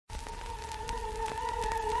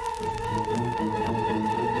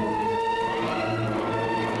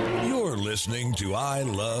You're listening to I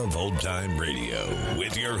Love Old Time Radio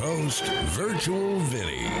with your host, Virtual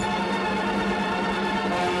Vinny.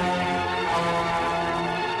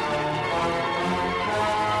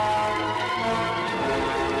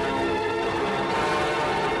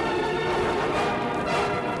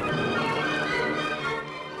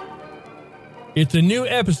 It's a new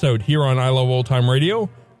episode here on I Love Old Time Radio.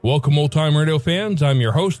 Welcome, Old Time Radio fans. I'm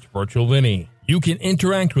your host, Virtual Vinny. You can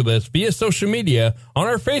interact with us via social media on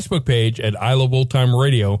our Facebook page at I Love Old Time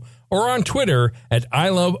Radio or on Twitter at I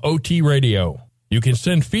Love OT Radio. You can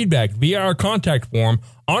send feedback via our contact form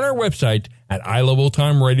on our website at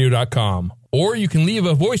iloveoldtimeradio.com, or you can leave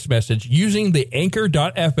a voice message using the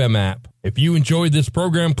Anchor.fm app. If you enjoyed this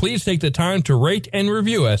program, please take the time to rate and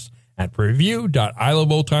review us at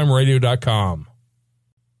review.iloveoldtimeradio.com.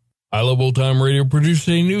 I Love Old Time Radio produces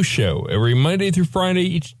a new show every Monday through Friday,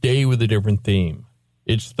 each day with a different theme.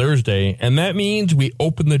 It's Thursday, and that means we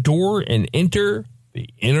open the door and enter the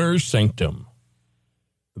inner sanctum.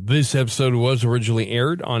 This episode was originally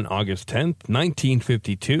aired on August 10th,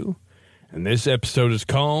 1952, and this episode is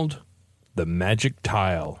called The Magic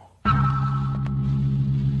Tile.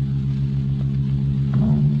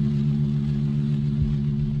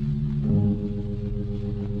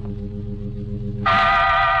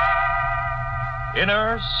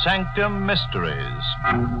 Inner Sanctum Mysteries.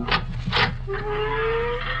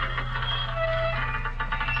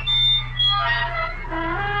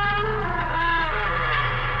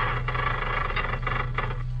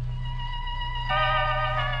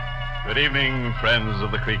 Good evening, friends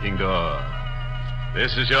of the creaking door.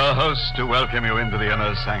 This is your host to welcome you into the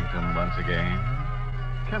inner sanctum once again.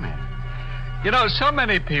 Come in. You know, so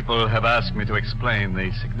many people have asked me to explain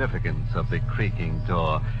the significance of the creaking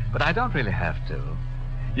door, but I don't really have to.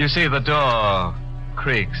 You see, the door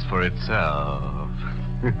creaks for itself.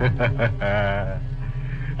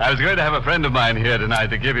 I was going to have a friend of mine here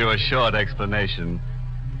tonight to give you a short explanation.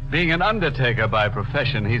 Being an undertaker by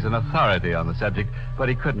profession, he's an authority on the subject, but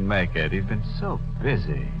he couldn't make it. He's been so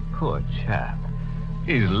busy. Poor chap.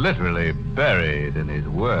 He's literally buried in his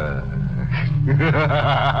work.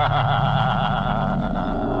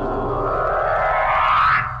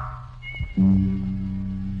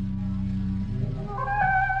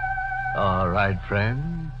 All right,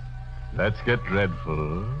 friend. Let's get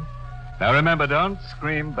dreadful. Now, remember, don't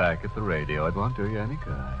scream back at the radio. It won't do you any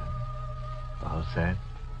good. All set?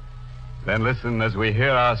 Then listen as we hear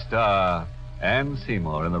our star, Anne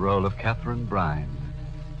Seymour, in the role of Catherine Brine,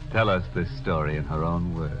 tell us this story in her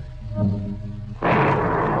own words.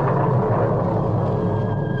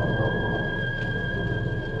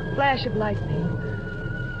 A flash of lightning,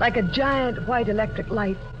 like a giant white electric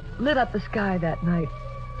light, lit up the sky that night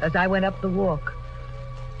as I went up the walk.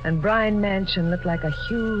 And Brine Mansion looked like a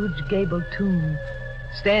huge gabled tomb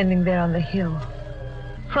standing there on the hill.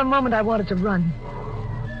 For a moment I wanted to run,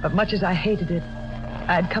 but much as I hated it,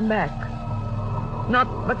 I'd come back.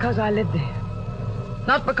 Not because I lived there.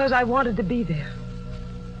 Not because I wanted to be there.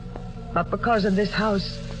 But because in this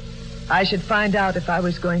house, I should find out if I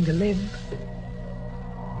was going to live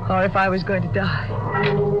or if I was going to die.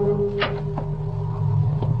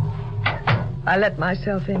 I let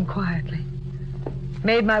myself in quietly,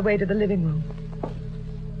 made my way to the living room.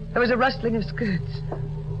 There was a rustling of skirts,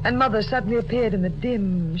 and Mother suddenly appeared in the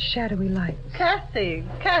dim, shadowy light. Kathy,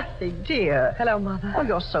 dear. Hello, Mother. Oh,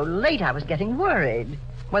 you're so late, I was getting worried.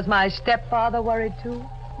 Was my stepfather worried, too?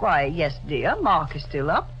 Why, yes, dear, Mark is still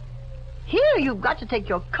up. Here, you've got to take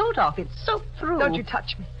your coat off. It's soaked through. Don't you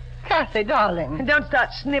touch me. Kathy, darling. And don't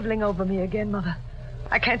start sniveling over me again, Mother.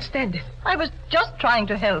 I can't stand it. I was just trying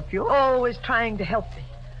to help you. Always trying to help me.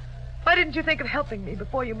 Why didn't you think of helping me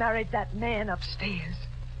before you married that man upstairs?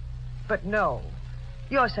 But no.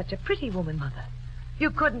 You're such a pretty woman, Mother.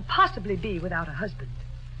 You couldn't possibly be without a husband.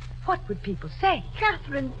 What would people say?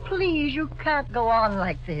 Catherine, please, you can't go on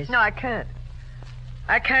like this. No, I can't.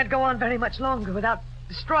 I can't go on very much longer without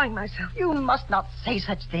destroying myself. You must not say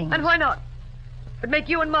such things. And why not? It'd make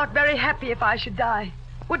you and Mark very happy if I should die,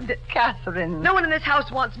 wouldn't it? Catherine. No one in this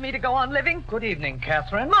house wants me to go on living. Good evening,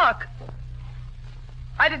 Catherine. Mark!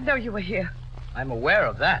 I didn't know you were here. I'm aware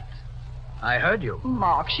of that. I heard you.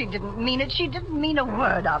 Mark, she didn't mean it. She didn't mean a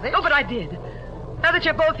word of it. Oh, but I did. Now that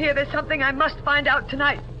you're both here, there's something I must find out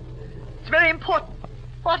tonight. It's very important.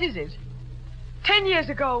 What is it? 10 years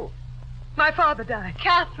ago, my father died.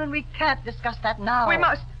 Catherine, we can't discuss that now. We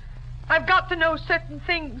must. I've got to know certain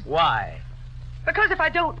things. Why? Because if I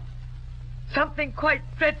don't, something quite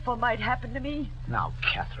dreadful might happen to me. Now,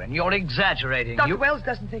 Catherine, you're exaggerating. Dr. Wells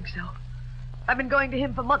doesn't think so. I've been going to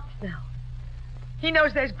him for months now. He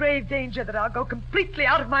knows there's grave danger that I'll go completely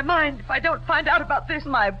out of my mind if I don't find out about this.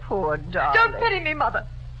 My poor darling. Don't pity me, Mother.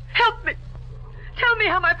 Help me. Tell me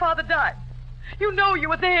how my father died. You know you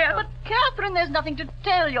were there. But, Catherine, there's nothing to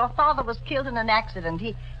tell. Your father was killed in an accident.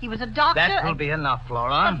 He was a doctor. That will be enough,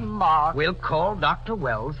 Flora. But, Mark. We'll call Dr.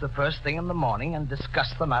 Wells the first thing in the morning and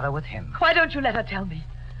discuss the matter with him. Why don't you let her tell me?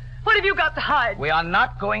 What have you got to hide? We are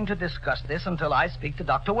not going to discuss this until I speak to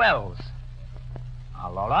Dr. Wells.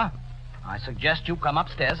 Now, Lola, I suggest you come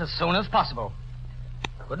upstairs as soon as possible.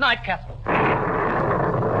 Good night, Catherine.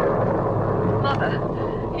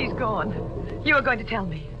 Mother, he's gone. You were going to tell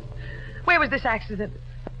me. Where was this accident?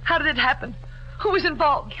 How did it happen? Who was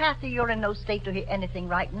involved? Kathy, you're in no state to hear anything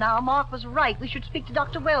right now. Mark was right. We should speak to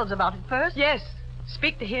Dr. Wells about it first. Yes,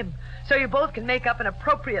 speak to him, so you both can make up an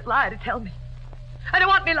appropriate lie to tell me. I don't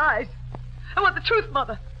want any lies. I want the truth,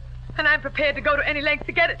 Mother. And I'm prepared to go to any length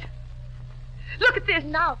to get it. Look at this.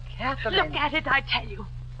 Now, Catherine. Look at it, I tell you.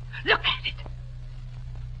 Look at it.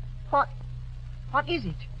 What is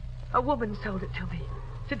it? A woman sold it to me.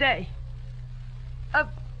 Today. A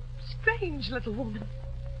strange little woman.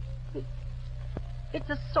 It's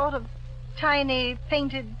a sort of tiny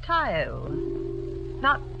painted tile.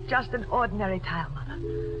 Not just an ordinary tile, Mother.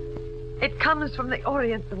 It comes from the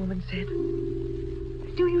Orient, the woman said.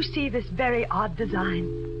 Do you see this very odd design?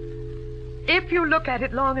 If you look at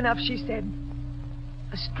it long enough, she said,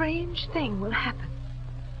 a strange thing will happen.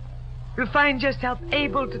 You'll find yourself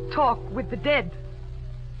able to talk with the dead.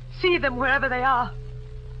 See them wherever they are.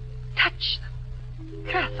 Touch them.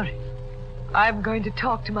 Catherine, I'm going to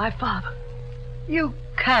talk to my father. You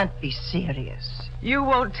can't be serious. You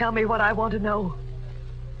won't tell me what I want to know.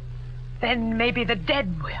 Then maybe the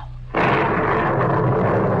dead will.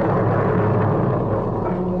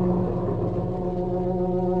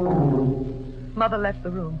 Mother left the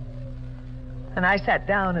room, and I sat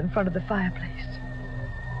down in front of the fireplace,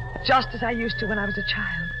 just as I used to when I was a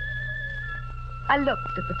child. I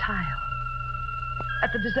looked at the tile,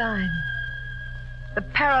 at the design. The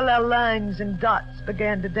parallel lines and dots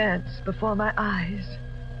began to dance before my eyes.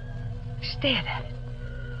 I stared at it.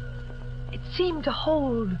 It seemed to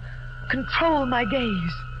hold, control my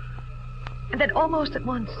gaze. And then almost at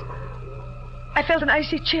once, I felt an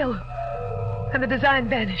icy chill, and the design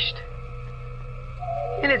vanished.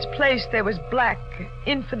 In its place, there was black,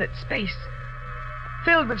 infinite space,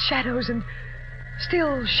 filled with shadows and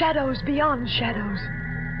still shadows beyond shadows.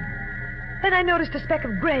 Then I noticed a speck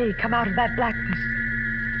of gray come out of that blackness.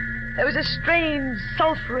 There was a strange,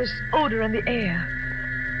 sulphurous odor in the air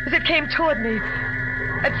as it came toward me,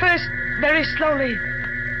 at first very slowly,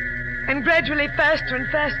 and gradually faster and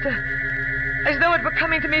faster, as though it were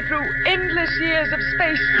coming to me through endless years of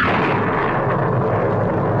space.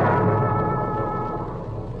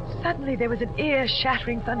 Suddenly there was an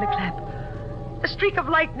ear-shattering thunderclap. A streak of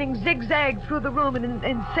lightning zigzagged through the room in an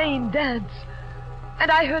insane dance, and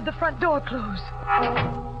I heard the front door close.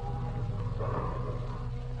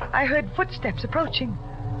 I heard footsteps approaching.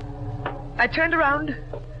 I turned around,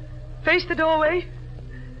 faced the doorway,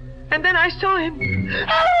 and then I saw him.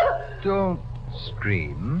 Don't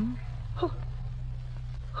scream.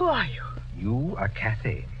 Who are you? You are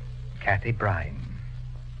Kathy. Kathy Brine.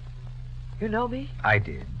 You know me? I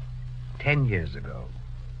did. 10 years ago.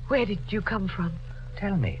 Where did you come from?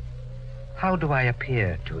 Tell me, how do I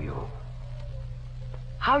appear to you?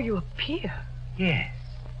 How you appear? Yes.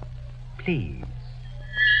 Please.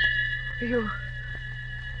 You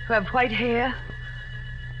have white hair,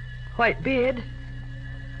 white beard.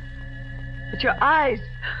 But your eyes...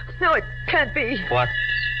 No, it can't be. What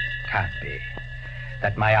can't be?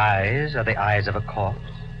 That my eyes are the eyes of a corpse?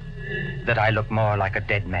 That I look more like a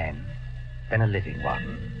dead man than a living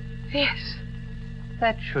one? Yes.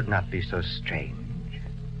 That should not be so strange.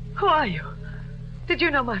 Who are you? Did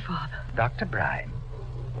you know my father? Dr. Brine.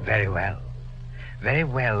 Very well. Very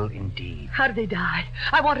well indeed. How did he die?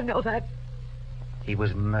 I want to know that. He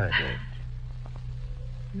was murdered.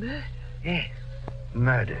 Murdered? Yes,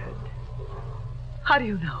 murdered. How do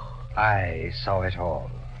you know? I saw it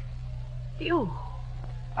all. You?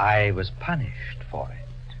 I was punished for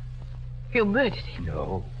it. You murdered him?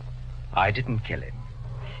 No, I didn't kill him.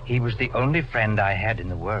 He was the only friend I had in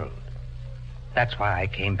the world. That's why I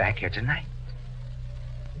came back here tonight.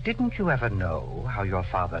 Didn't you ever know how your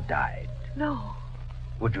father died? No.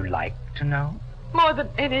 Would you like to know? More than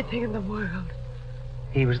anything in the world.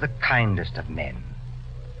 He was the kindest of men.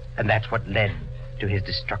 And that's what led to his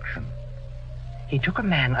destruction. He took a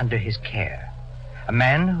man under his care. A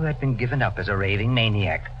man who had been given up as a raving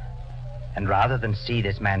maniac. And rather than see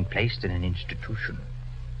this man placed in an institution,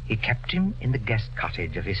 he kept him in the guest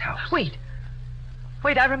cottage of his house. Wait,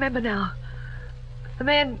 I remember now. The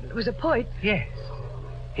man was a poet. Yes.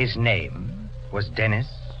 His name was Dennis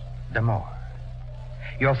Damore.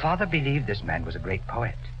 Your father believed this man was a great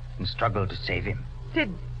poet and struggled to save him.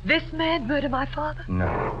 Did this man murder my father?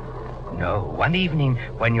 No. One evening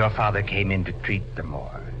when your father came in to treat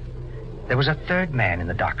Damore, there was a third man in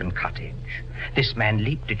the darkened cottage. This man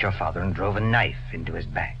leaped at your father and drove a knife into his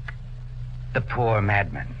back. The poor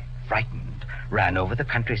madman, frightened, ran over the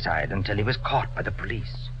countryside until he was caught by the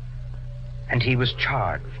police. And he was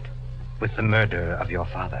charged with the murder of your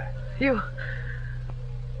father. You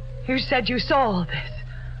said you saw all this.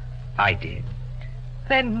 I did.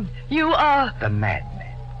 Then you are... The madman,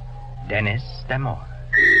 Dennis Damore.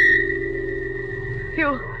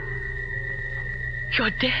 You're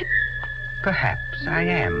dead? Perhaps I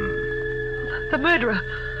am. The murderer.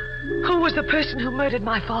 Who was the person who murdered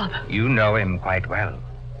my father? You know him quite well.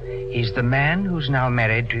 He's the man who's now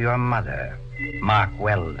married to your mother, Mark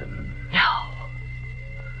Weldon. No.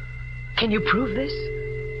 Can you prove this?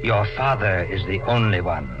 Your father is the only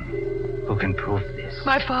one who can prove this.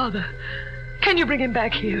 My father. Can you bring him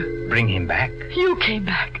back here? Bring him back? You came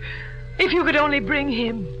back. If you could only bring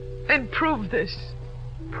him and prove this.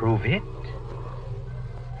 Prove it?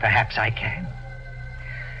 Perhaps I can.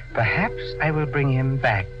 Perhaps I will bring him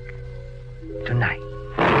back tonight.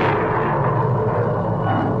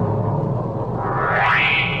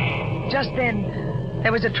 Just then,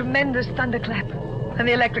 there was a tremendous thunderclap, and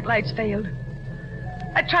the electric lights failed.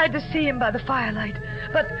 I tried to see him by the firelight,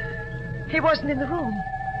 but he wasn't in the room.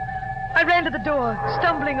 I ran to the door,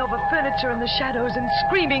 stumbling over furniture in the shadows and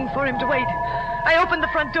screaming for him to wait. I opened the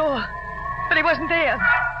front door, but he wasn't there.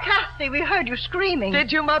 Kathy, we heard you screaming.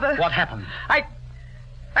 Did you, Mother? What happened? I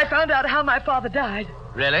found out how my father died.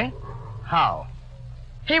 Really? How?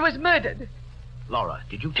 He was murdered. Laura,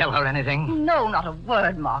 did you tell her anything? No, not a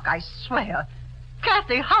word, Mark, I swear.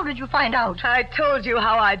 Kathy, how did you find out? I told you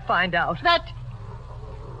how I'd find out. That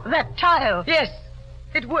tile. Yes,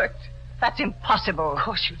 it worked. That's impossible. Of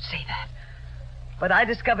course you'd say that. But I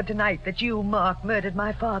discovered tonight that you, Mark, murdered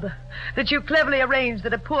my father. That you cleverly arranged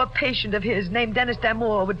that a poor patient of his named Dennis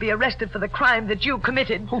Damore would be arrested for the crime that you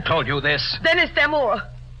committed. Who told you this? Dennis Damore.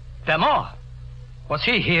 Damore? Was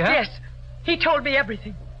he here? Yes. He told me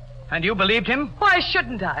everything. And you believed him? Why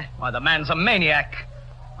shouldn't I? Why, the man's a maniac.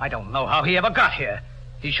 I don't know how he ever got here.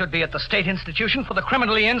 He should be at the State Institution for the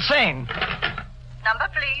Criminally Insane. Number,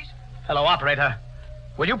 please. Hello, operator.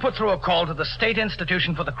 Will you put through a call to the State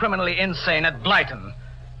Institution for the Criminally Insane at Blyton?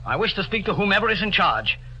 I wish to speak to whomever is in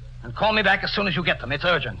charge. And call me back as soon as you get them. It's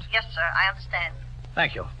urgent. Yes, sir, I understand.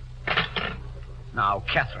 Thank you. Now,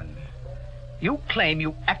 Catherine, you claim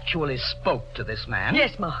you actually spoke to this man?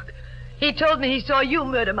 Yes, Mark. He told me he saw you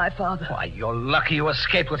murder my father. Why, you're lucky you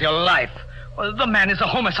escaped with your life. Well, the man is a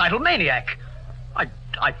homicidal maniac.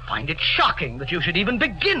 I find it shocking that you should even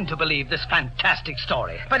begin to believe this fantastic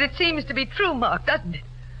story. But it seems to be true, Mark, doesn't it?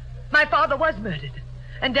 My father was murdered,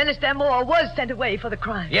 and Dennis Damore was sent away for the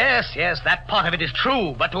crime. Yes, that part of it is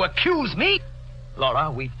true. But to accuse me?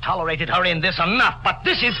 Laura, we've tolerated her in this enough, but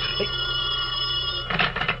this is...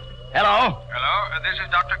 Hello? Hello, this is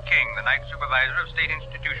Dr. King, the night supervisor of State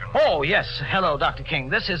Institution. Oh, yes. Hello, Dr. King.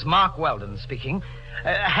 This is Mark Weldon speaking.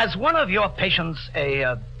 Has one of your patients,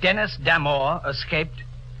 a Dennis Damore, escaped?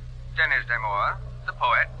 Dennis Damore, the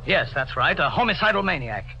poet? Yes, that's right. A homicidal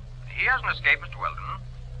maniac. He hasn't escaped, Mr. Weldon.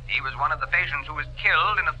 He was one of the patients who was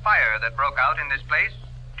killed in a fire that broke out in this place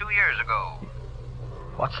 2 years ago.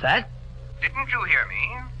 What's that? Didn't you hear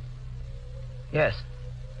me? Yes.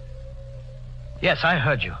 Yes, I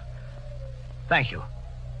heard you. Thank you.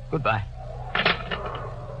 Goodbye.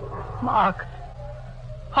 Mark,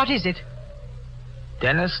 what is it?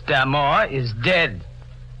 Dennis Damore is dead.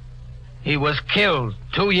 He was killed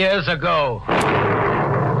 2 years ago.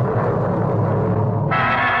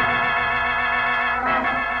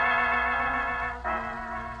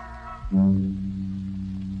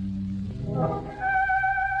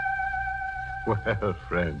 Well,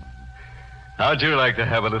 friend, how'd you like to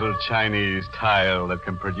have a little Chinese tile that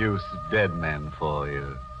can produce dead men for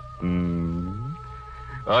you?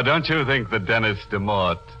 Or don't you think that Dennis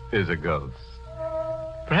Damore is a ghost?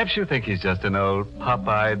 Perhaps you think he's just an old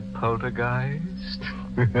pop-eyed poltergeist?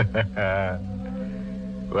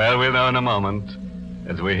 Well, we'll know in a moment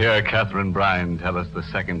as we hear Catherine Bryan tell us the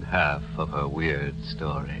second half of her weird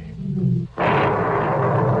story.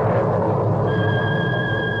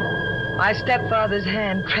 My stepfather's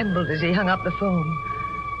hand trembled as he hung up the phone.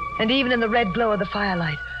 And even in the red glow of the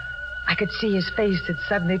firelight, I could see his face had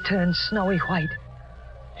suddenly turned snowy white.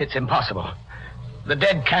 It's impossible. The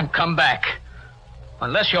dead can't come back.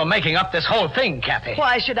 Unless you're making up this whole thing, Kathy.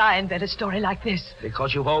 Why should I invent a story like this?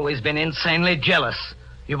 Because you've always been insanely jealous.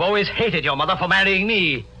 You've always hated your mother for marrying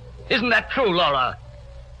me. Isn't that true, Laura?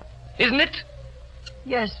 Isn't it?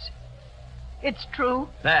 Yes, it's true.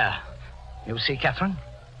 There. You see, Catherine?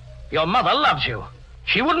 Your mother loves you.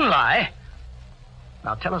 She wouldn't lie.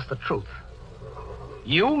 Now tell us the truth.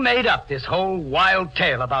 You made up this whole wild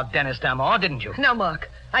tale about Dennis Damore, didn't you? No, Mark.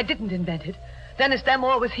 I didn't invent it. Dennis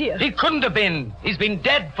Damore was here. He couldn't have been. He's been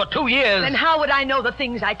dead for 2 years. Then how would I know the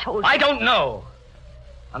things I told you? I don't know.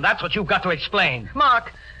 And that's what you've got to explain.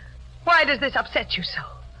 Mark, why does this upset you so?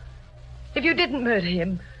 If you didn't murder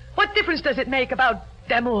him, what difference does it make about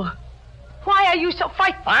Damore? Why are you so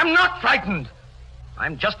frightened? I'm not frightened.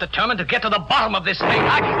 I'm just determined to get to the bottom of this thing.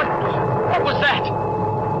 What was that?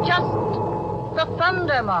 Just the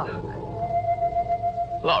thunder, Mark.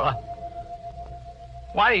 Laura,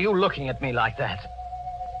 why are you looking at me like that?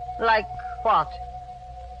 Like what?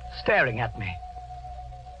 Staring at me.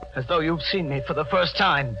 As though you've seen me for the first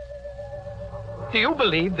time. Do you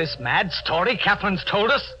believe this mad story Catherine's told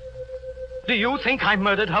us? Do you think I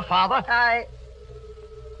murdered her father?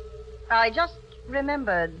 I just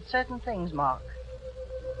remembered certain things, Mark.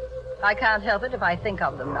 I can't help it if I think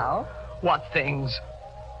of them now. What things?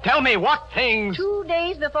 Tell me what things? 2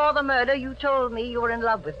 days before the murder, you told me you were in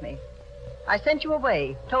love with me. I sent you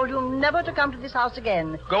away, told you never to come to this house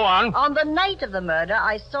again. Go on. On the night of the murder,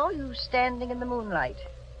 I saw you standing in the moonlight,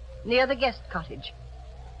 near the guest cottage.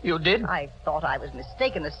 You did? I thought I was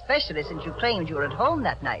mistaken, especially since you claimed you were at home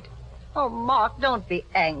that night. Oh, Mark, don't be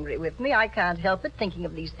angry with me. I can't help it thinking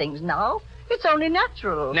of these things now. It's only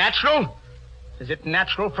natural. Natural? Is it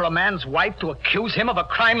natural for a man's wife to accuse him of a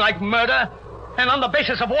crime like murder? And on the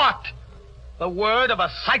basis of what? The word of a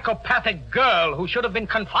psychopathic girl who should have been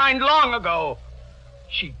confined long ago.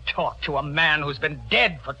 She talked to a man who's been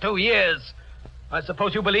dead for 2 years. I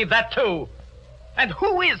suppose you believe that, too. And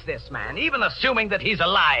who is this man, even assuming that he's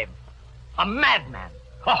alive? A madman.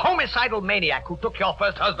 A homicidal maniac who took your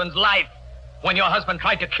first husband's life when your husband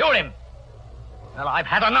tried to cure him. Well, I've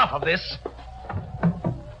had enough of this.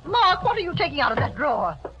 Mark, what are you taking out of that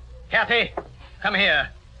drawer? Kathy, come here.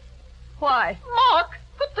 Why? Mark,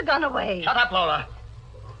 put the gun away. Shut up, Laura.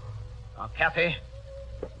 Now, Kathy,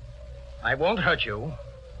 I won't hurt you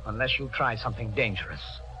unless you try something dangerous.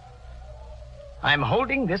 I'm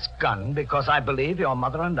holding this gun because I believe your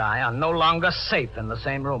mother and I are no longer safe in the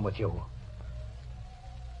same room with you.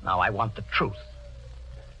 Now, I want the truth.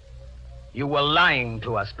 You were lying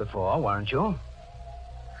to us before, weren't you?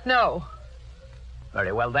 No.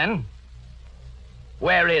 Very well, then.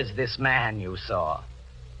 Where is this man you saw?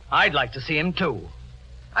 I'd like to see him, too.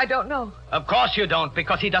 I don't know. Of course you don't,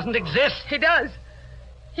 because he doesn't exist. He does.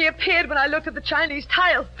 He appeared when I looked at the Chinese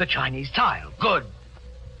tile. The Chinese tile? Good.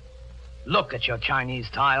 Look at your Chinese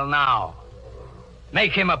tile now.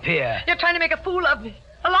 Make him appear. You're trying to make a fool of me.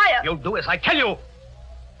 A liar. You'll do as I tell you.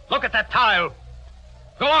 Look at that tile.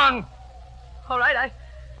 Go on. All right,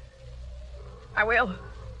 I will.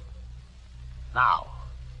 Now,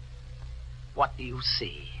 what do you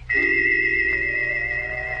see?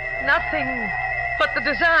 Nothing but the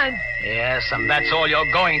design. Yes, and that's all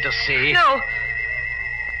you're going to see. No.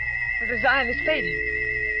 The design is fading.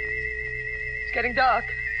 It's getting dark.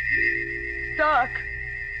 Dark.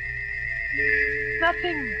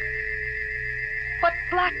 Nothing but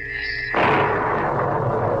blackness.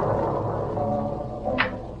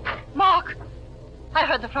 Mark, I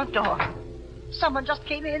heard the front door. Someone just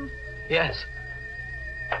came in. Yes.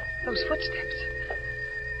 Those footsteps.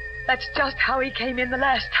 That's just how he came in the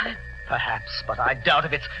last time. Perhaps, but I doubt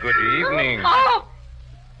if it's... Good evening.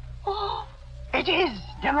 Oh, it is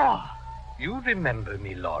Damore. You remember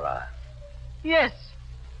me, Laura? Yes.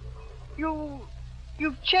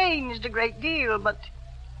 You've changed a great deal, but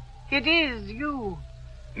it is you.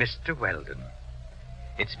 Mr. Weldon,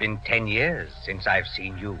 it's been 10 years since I've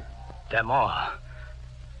seen you. Damore.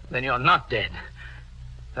 Then you're not dead.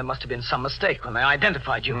 There must have been some mistake when they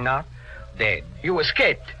identified you. Not dead. You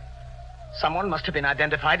escaped. Someone must have been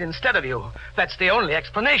identified instead of you. That's the only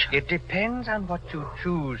explanation. It depends on what you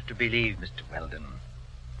choose to believe, Mr. Weldon.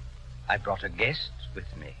 I brought a guest with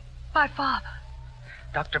me. My father.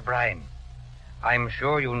 Dr. Bryan, I'm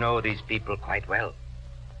sure you know these people quite well.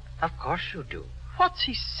 Of course you do. What's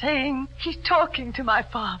he saying? He's talking to my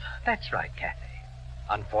father. That's right, Kathy.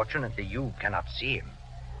 Unfortunately, you cannot see him.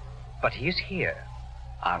 But he's here.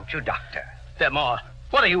 Aren't you, Doctor? Damore,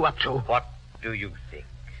 what are you up to? What do you think?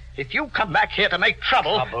 If you come back here to make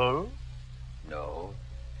trouble... Trouble? No.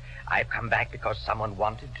 I've come back because someone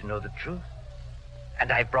wanted to know the truth.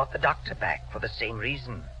 And I've brought the doctor back for the same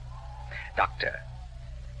reason. Doctor,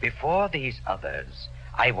 before these others,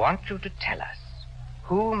 I want you to tell us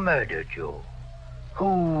who murdered you.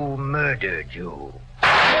 Who murdered you?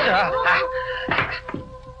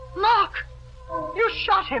 Mark! You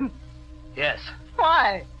shot him. Yes.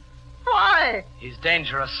 Why? Why? He's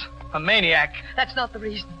dangerous. A maniac. That's not the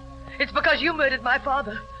reason. It's because you murdered my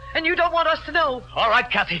father, and you don't want us to know. All right,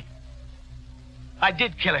 Kathy. I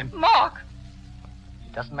did kill him. Mark!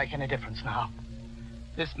 It doesn't make any difference now.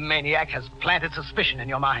 This maniac has planted suspicion in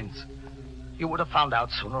your minds. You would have found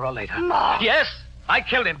out sooner or later. Mark! Yes, I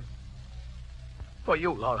killed him. For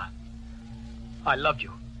you, Laura. I loved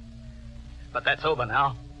you. But that's over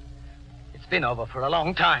now. It's been over for a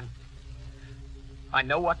long time. I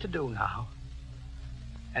know what to do now.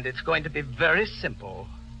 And it's going to be very simple.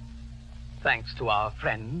 Thanks to our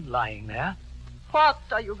friend lying there. What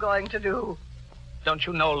are you going to do? Don't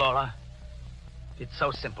you know, Laura? It's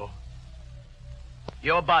so simple.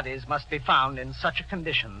 Your bodies must be found in such a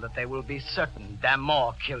condition that they will be certain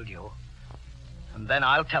Damore killed you. And then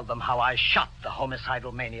I'll tell them how I shot the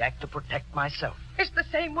homicidal maniac to protect myself. It's the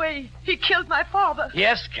same way he killed my father.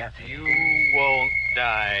 Yes, Kathy. You won't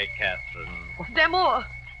die, Catherine. Damore.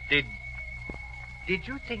 Did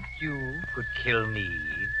you think you could kill me,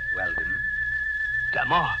 Weldon?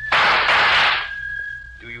 Damore.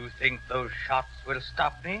 Do you think those shots will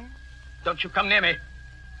stop me? Don't you come near me.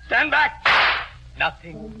 Stand back.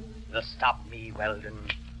 Nothing will stop me, Weldon.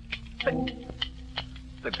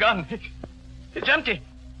 The gun. It's empty.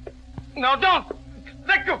 No, don't.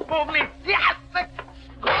 Let go of me.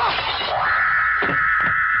 I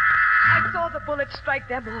saw the bullets strike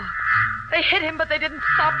Damore. They hit him, but they didn't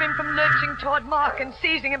stop him from lurching toward Mark and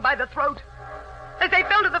seizing him by the throat. As they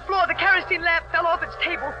fell to the floor, the kerosene lamp fell off its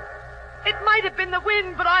table. It might have been the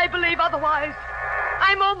wind, but I believe otherwise.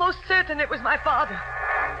 I'm almost certain it was my father.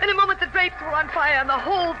 In a moment, the drapes were on fire and the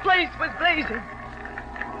whole place was blazing.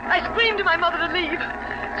 I screamed to my mother to leave.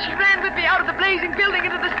 She ran with me out of the blazing building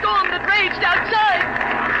into the storm that raged outside.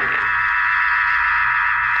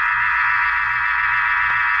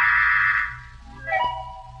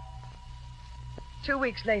 2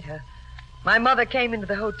 weeks later, my mother came into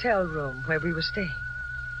the hotel room where we were staying.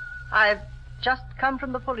 I've just come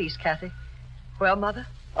from the police, Kathy. Well, Mother?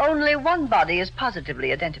 Only one body is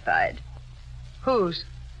positively identified. Whose?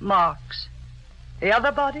 Mark's. The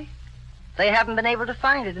other body? They haven't been able to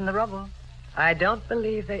find it in the rubble. I don't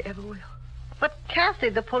believe they ever will. But, Kathy,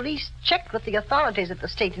 the police checked with the authorities at the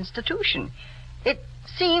state institution. It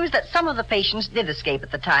seems that some of the patients did escape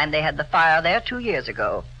at the time they had the fire there 2 years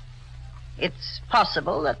ago. It's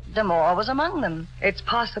possible that Damore was among them. It's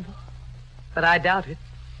possible, but I doubt it.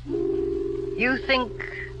 You think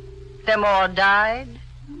Damore died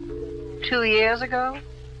 2 years ago?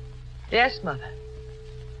 Yes, Mother.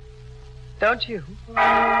 Don't you?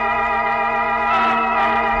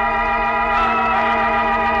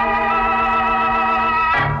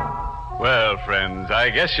 Well, friends, I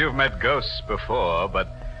guess you've met ghosts before, but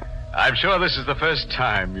I'm sure this is the first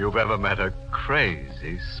time you've ever met a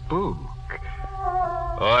crazy spook.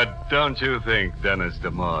 Or don't you think Dennis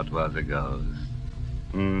Damore was a ghost?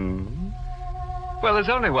 Well, there's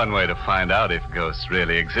only one way to find out if ghosts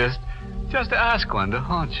really exist. Just to ask one to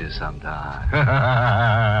haunt you sometime.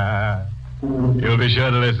 You'll be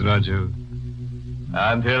sure to listen, won't you?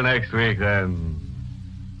 Until next week, then.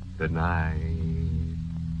 Good night.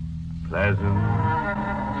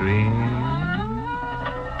 Pleasant dreams.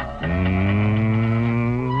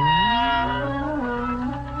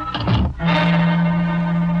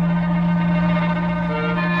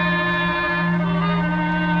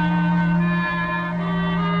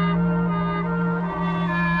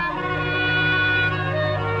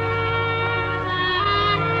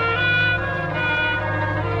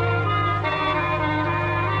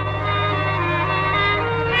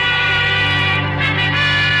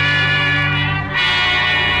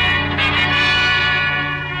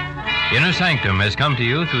 Inner Sanctum has come to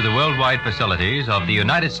you through the worldwide facilities of the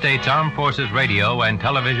United States Armed Forces Radio and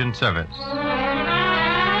Television Service.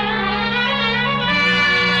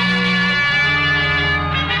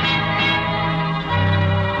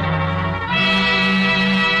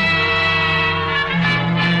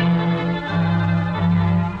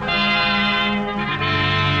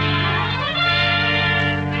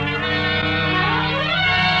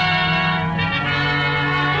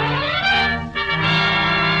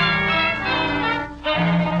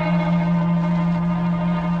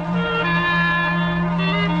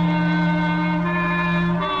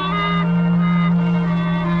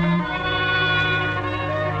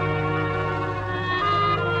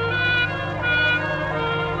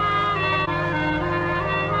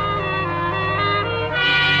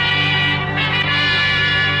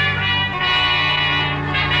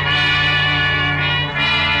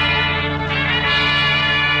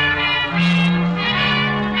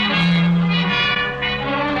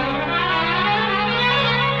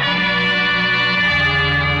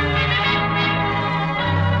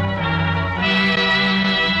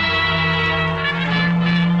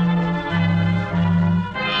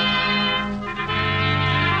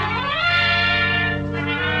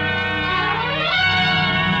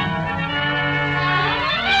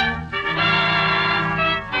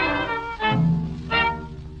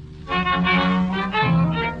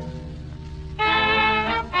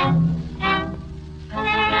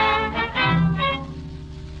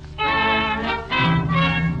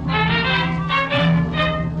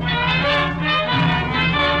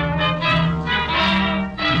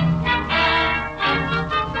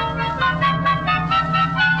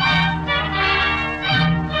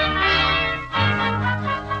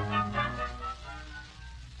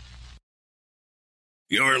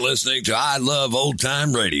 You're listening to I Love Old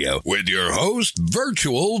Time Radio with your host,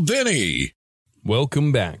 Virtual Vinny.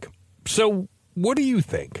 Welcome back. So, what do you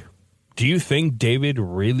think? Do you think David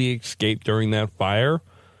really escaped during that fire?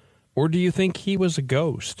 Or do you think he was a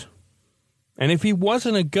ghost? And if he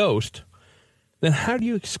wasn't a ghost, then how do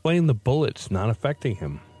you explain the bullets not affecting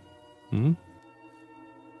him?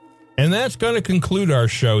 And that's going to conclude our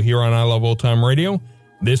show here on I Love Old Time Radio.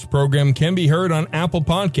 This program can be heard on Apple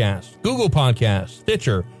Podcasts, Google Podcasts,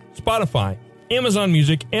 Stitcher, Spotify, Amazon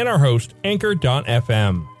Music, and our host,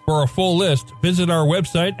 Anchor.fm. For a full list, visit our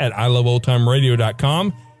website at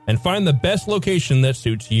iloveoldtimeradio.com and find the best location that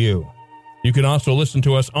suits you. You can also listen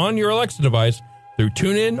to us on your Alexa device through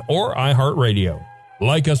TuneIn or iHeartRadio.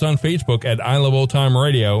 Like us on Facebook at I Love Old Time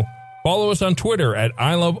Radio. Follow us on Twitter at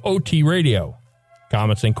I Love OT Radio.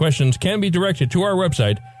 Comments and questions can be directed to our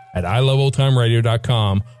website at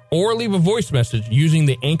iloveoldtimeradio.com or leave a voice message using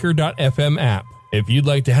the Anchor.fm app. If you'd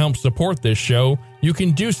like to help support this show, you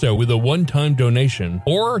can do so with a one-time donation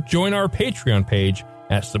or join our Patreon page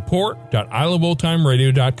at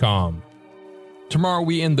support.iloveoldtimeradio.com. Tomorrow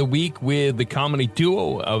we end the week with the comedy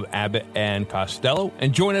duo of Abbott and Costello,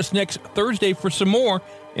 and join us next Thursday for some more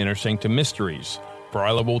Inner Sanctum Mysteries. For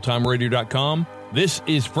iloveoldtimeradio.com, this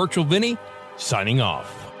is Virtual Vinny signing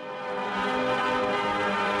off.